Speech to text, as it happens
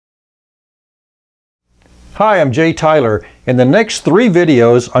Hi, I'm Jay Tyler. In the next 3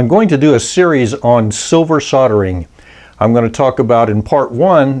 videos, I'm going to do a series on silver soldering. I'm going to talk about, in part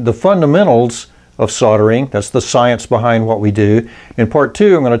 1, the fundamentals of soldering. That's the science behind what we do. In part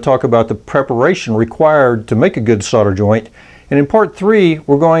 2, I'm going to talk about the preparation required to make a good solder joint. And in part 3,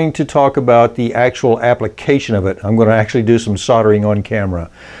 we're going to talk about the actual application of it. I'm going to actually do some soldering on camera.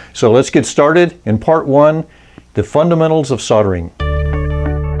 So let's get started. In part 1, the fundamentals of soldering.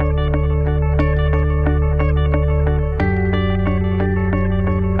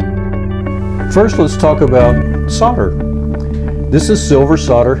 First, let's talk about solder. This is silver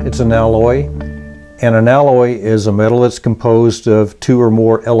solder. It's an alloy, and an alloy is a metal that's composed of 2 or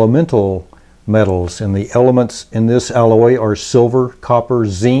more elemental metals, and the elements in this alloy are silver, copper,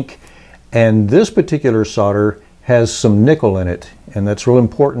 zinc, and this particular solder has some nickel in it, and that's real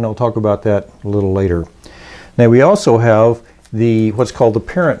important. I'll talk about that a little later. Now, we also have what's called the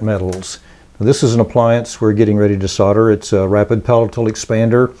parent metals. Now, this is an appliance we're getting ready to solder. It's a rapid palatal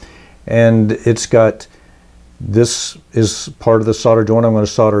expander. And it's got, this is part of the solder joint. I'm going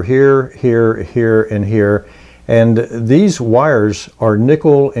to solder here, here, here, and here. And these wires are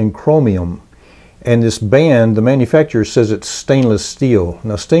nickel and chromium. And this band, the manufacturer says it's stainless steel.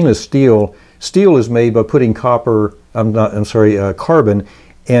 Now, stainless steel is made by putting carbon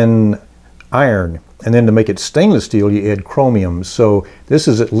in iron. And then to make it stainless steel, you add chromium. So this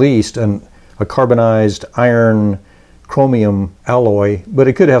is at least a carbonized iron chromium alloy, but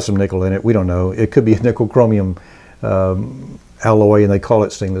it could have some nickel in it. We don't know. It could be a nickel chromium alloy, and they call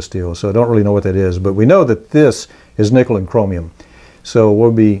it stainless steel. So I don't really know what that is, but we know that this is nickel and chromium. So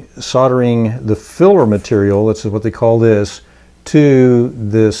we'll be soldering the filler material, that's what they call this, to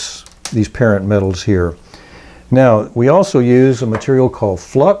these parent metals here. Now, we also use a material called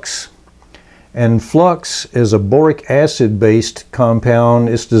flux, and flux is a boric acid based compound.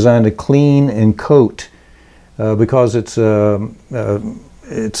 It's designed to clean and coat. Because it's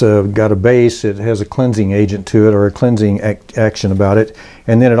got a base, it has a cleansing agent to it, or a cleansing action about it,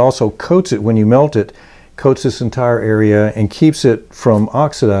 and then it also coats it when you melt it, coats this entire area and keeps it from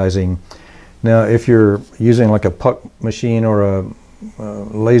oxidizing. Now, if you're using like a puck machine or a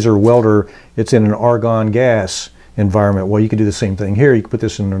laser welder, it's in an argon gas environment. Well, you could do the same thing here. You could put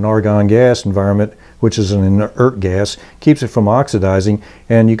this in an argon gas environment, which is an inert gas, keeps it from oxidizing,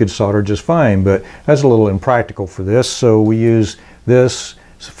 and you could solder just fine. But that's a little impractical for this, so we use this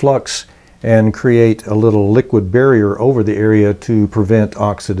flux and create a little liquid barrier over the area to prevent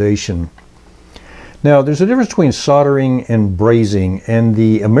oxidation. Now, there's a difference between soldering and brazing, and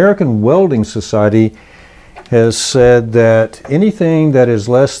the American Welding Society has said that anything that is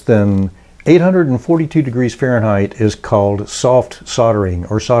less than 842 degrees Fahrenheit is called soft soldering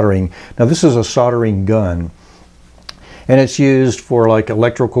or soldering. Now, this is a soldering gun, and it's used for like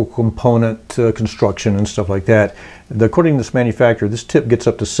electrical component construction and stuff like that. According to this manufacturer, this tip gets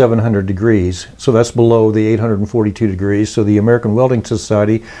up to 700 degrees, so that's below the 842 degrees. So the American Welding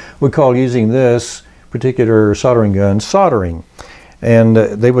Society would call using this particular soldering gun soldering. And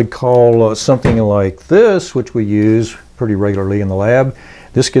they would call something like this, which we use pretty regularly in the lab,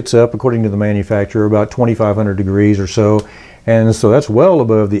 this gets up, according to the manufacturer, about 2,500 degrees or so. And so that's well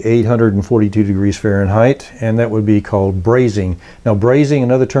above the 842 degrees Fahrenheit, and that would be called brazing. Now, brazing,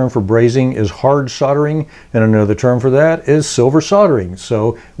 another term for brazing is hard soldering, and another term for that is silver soldering.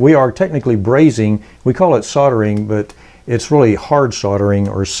 So we are technically brazing. We call it soldering, but it's really hard soldering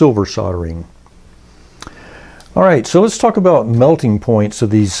or silver soldering. All right, so let's talk about melting points of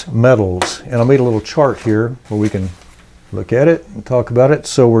these metals. And I made a little chart here where we can look at it and talk about it.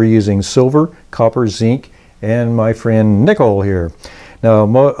 So we're using silver, copper, zinc, and my friend nickel here. Now,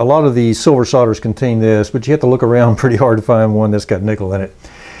 a lot of the silver solders contain this, but you have to look around pretty hard to find one that's got nickel in it.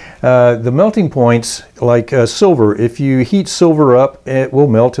 The melting points, like silver, if you heat silver up, it will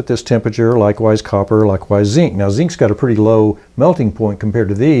melt at this temperature, likewise copper, likewise zinc. Now, zinc's got a pretty low melting point compared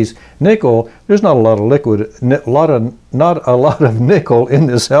to these. Nickel, there's not a lot of not a lot of nickel in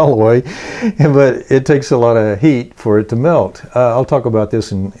this alloy, but it takes a lot of heat for it to melt. I'll talk about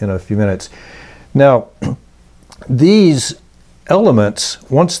this in a few minutes. Now, these elements,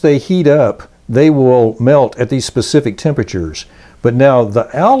 once they heat up, they will melt at these specific temperatures. But now the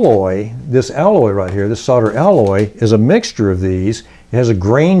alloy, this alloy right here, this solder alloy, is a mixture of these. It has a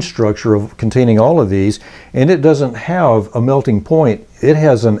grain structure containing all of these, and it doesn't have a melting point. It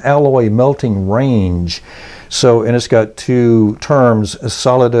has an alloy melting range. So, and it's got 2 terms,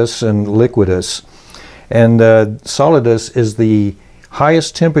 solidus and liquidus. And solidus is the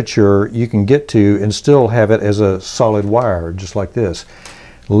highest temperature you can get to and still have it as a solid wire, just like this.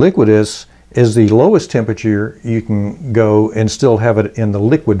 Liquidus is the lowest temperature you can go and still have it in the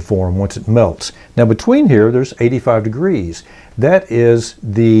liquid form once it melts. Now between here, there's 85 degrees. That is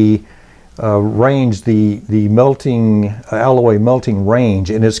the range, the melting, alloy melting range,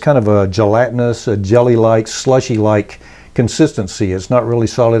 and it's kind of a gelatinous, a jelly-like, slushy-like consistency. It's not really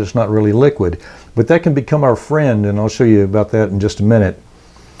solid, it's not really liquid, but that can become our friend, and I'll show you about that in just a minute.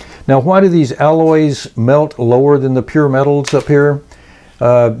 Now, why do these alloys melt lower than the pure metals up here?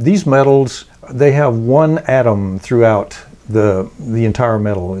 These metals, they have one atom throughout the entire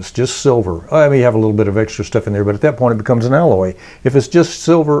metal. It's just silver. I mean, you have a little bit of extra stuff in there, but at that point it becomes an alloy. If it's just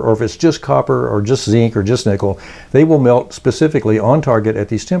silver, or if it's just copper, or just zinc, or just nickel, they will melt specifically on target at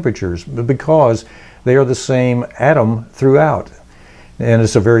these temperatures because they are the same atom throughout. And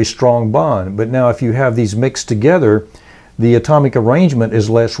it's a very strong bond. But now if you have these mixed together, the atomic arrangement is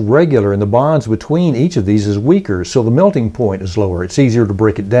less regular and the bonds between each of these is weaker, so the melting point is lower. It's easier to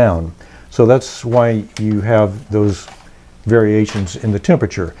break it down. So that's why you have those variations in the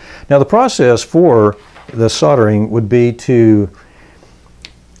temperature. Now the process for the soldering would be to,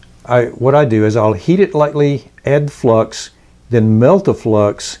 what I do is I'll heat it lightly, add flux, then melt the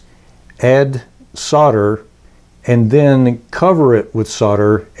flux, add solder, and then cover it with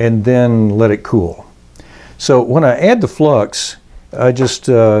solder, and then let it cool. So when I add the flux, I just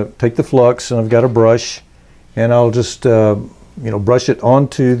take the flux, and I've got a brush, and I'll just brush it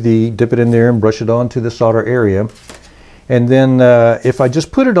onto dip it in there and brush it onto the solder area. And then if I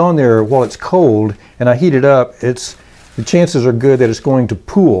just put it on there while it's cold and I heat it up, the chances are good that it's going to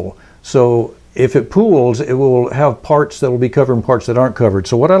pool. So if it pools, it will have parts that will be covered and parts that aren't covered.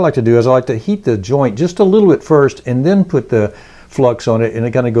 So what I like to do is I like to heat the joint just a little bit first and then put the flux on it, and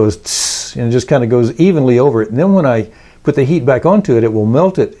it kind of goes tss, and it just kind of goes evenly over it. And then when I put the heat back onto it, it will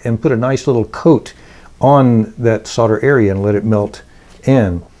melt it and put a nice little coat on that solder area and let it melt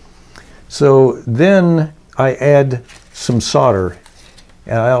in. So then I add some solder,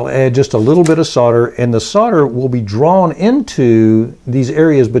 and I'll add just a little bit of solder, and the solder will be drawn into these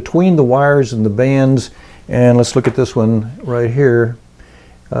areas between the wires and the bands. And let's look at this one right here.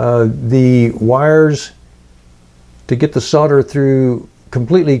 The wires, to get the solder through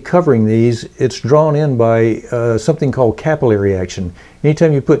completely covering these, it's drawn in by something called capillary action.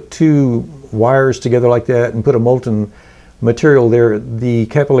 Anytime you put two wires together like that and put a molten material there, the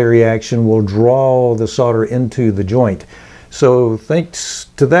capillary action will draw the solder into the joint. So thanks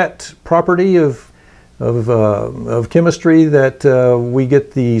to that property of chemistry, that we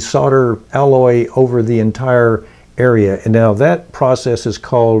get the solder alloy over the entire area. And now that process is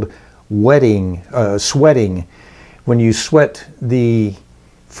called wetting, sweating. When you sweat the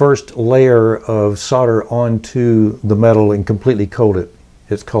first layer of solder onto the metal and completely coat it,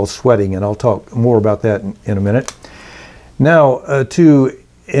 it's called sweating, and I'll talk more about that in a minute. Now, to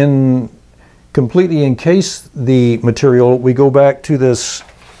completely encase the material, we go back to this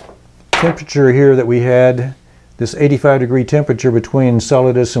temperature here that we had, this 85-degree temperature between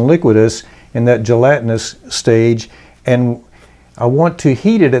solidus and liquidus, in that gelatinous stage, and I want to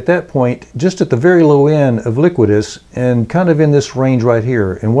heat it at that point just at the very low end of liquidus and kind of in this range right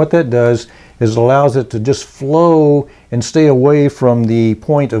here. And what that does is it allows it to just flow and stay away from the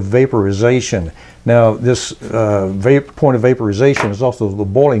point of vaporization. Now this point of vaporization is also the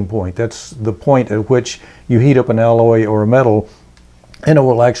boiling point. That's the point at which you heat up an alloy or a metal and it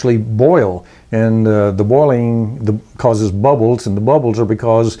will actually boil. And the boiling causes bubbles, and the bubbles are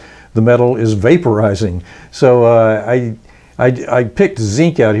because the metal is vaporizing. So I picked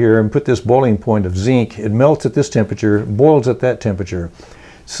zinc out here and put this boiling point of zinc. It melts at this temperature, boils at that temperature.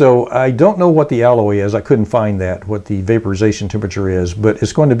 So I don't know what the alloy is. I couldn't find that, what the vaporization temperature is, but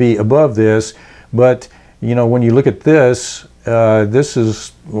it's going to be above this. But you know, when you look at this, this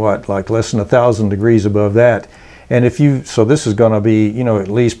is what, like less than 1,000 degrees above that. And so this is going to be, you know, at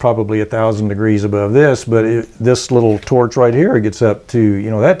least probably 1,000 degrees above this. But this little torch right here gets up to, you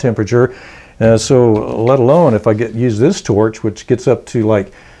know, that temperature. So let alone if I use this torch, which gets up to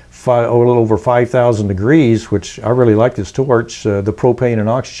like a little over 5,000 degrees, which I really like this torch. The propane and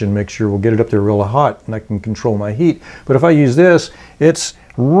oxygen mixture will get it up there real hot, and I can control my heat. But if I use this, it's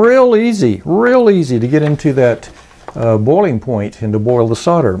real easy to get into that boiling point and to boil the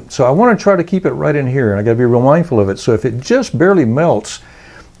solder. So I want to try to keep it right in here, and I got to be real mindful of it. So if it just barely melts,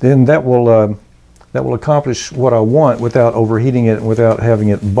 then that will accomplish what I want without overheating it and without having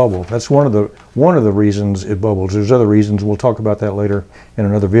it bubble. That's one of the reasons it bubbles. There's other reasons. We'll talk about that later in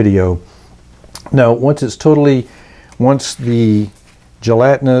another video. Now, once the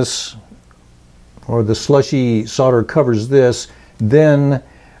gelatinous or the slushy solder covers this, then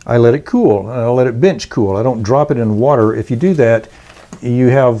I let it cool. I'll let it bench cool. I don't drop it in water. If you do that, you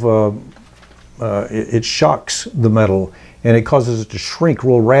have it shocks the metal and it causes it to shrink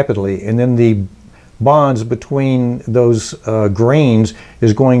real rapidly, and then the bonds between those grains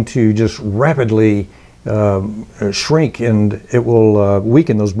is going to just rapidly shrink, and it will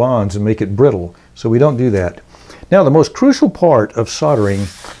weaken those bonds and make it brittle. So we don't do that. Now, the most crucial part of soldering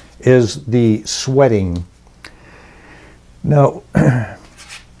is the sweating. Now,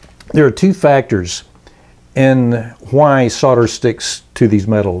 there are two factors in why solder sticks to these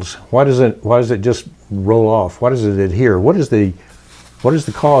metals. Why does it just roll off? Why does it adhere? What is the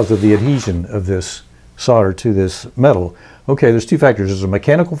cause of the adhesion of this solder to this metal? Okay, there's two factors. There's a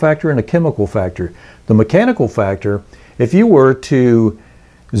mechanical factor and a chemical factor. The mechanical factor, if you were to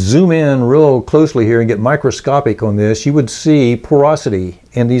zoom in real closely here and get microscopic on this, you would see porosity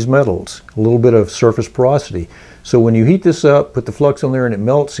in these metals, a little bit of surface porosity. So when you heat this up, put the flux on there and it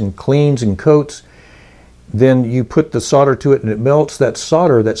melts and cleans and coats, then you put the solder to it and it melts. That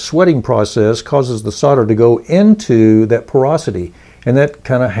solder, that sweating process, causes the solder to go into that porosity, and that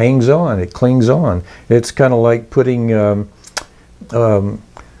kind of hangs on, it clings on. It's kind of like putting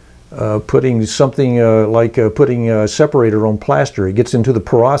something like putting a separator on plaster. It gets into the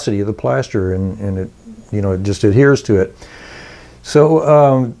porosity of the plaster, and it, it just adheres to it.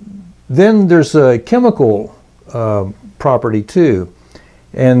 So then there's a chemical property too,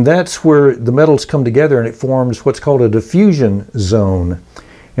 and that's where the metals come together and it forms what's called a diffusion zone.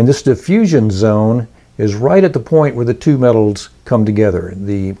 And this diffusion zone is right at the point where the two metals come together,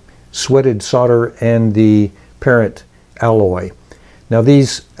 the sweated solder and the parent alloy. Now,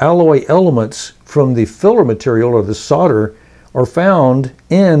 these alloy elements from the filler material or the solder are found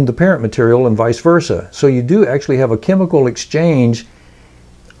in the parent material and vice versa. So you do actually have a chemical exchange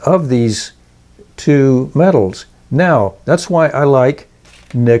of these two metals. Now, that's why I like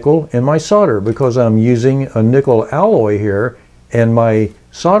nickel in my solder, because I'm using a nickel alloy here and my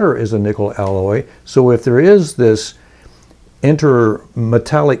solder is a nickel alloy. So if there is this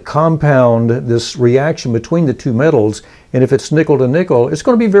intermetallic compound, this reaction between the two metals, and if it's nickel to nickel, it's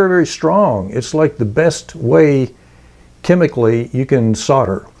going to be very, very strong. It's like the best way chemically you can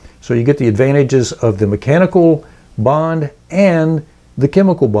solder. So you get the advantages of the mechanical bond and the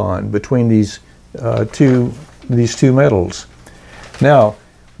chemical bond between these two metals. Now,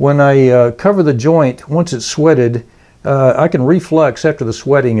 when I cover the joint, once it's sweated, I can reflux after the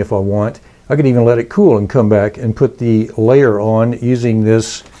sweating if I want. I can even let it cool and come back and put the layer on using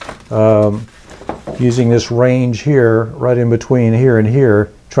this range here, right in between here and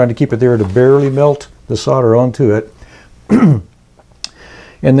here, trying to keep it there to barely melt the solder onto it.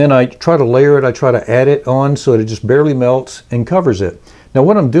 And then I try to layer it, I try to add it on so that it just barely melts and covers it. Now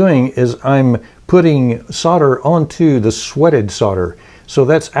what I'm doing is I'm putting solder onto the sweated solder. So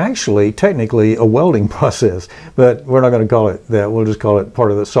that's actually technically a welding process, but we're not going to call it that. We'll just call it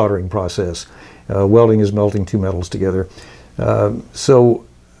part of the soldering process. Welding is melting two metals together. So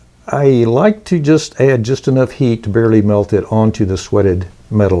I like to just add just enough heat to barely melt it onto the sweated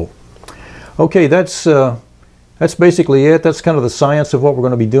metal. Okay, that's basically it. That's kind of the science of what we're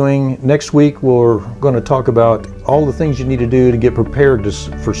going to be doing. Next week we're going to talk about all the things you need to do to get prepared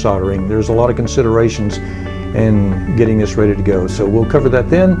for soldering. There's a lot of considerations in getting this ready to go. So we'll cover that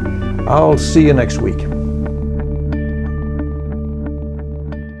then. I'll see you next week.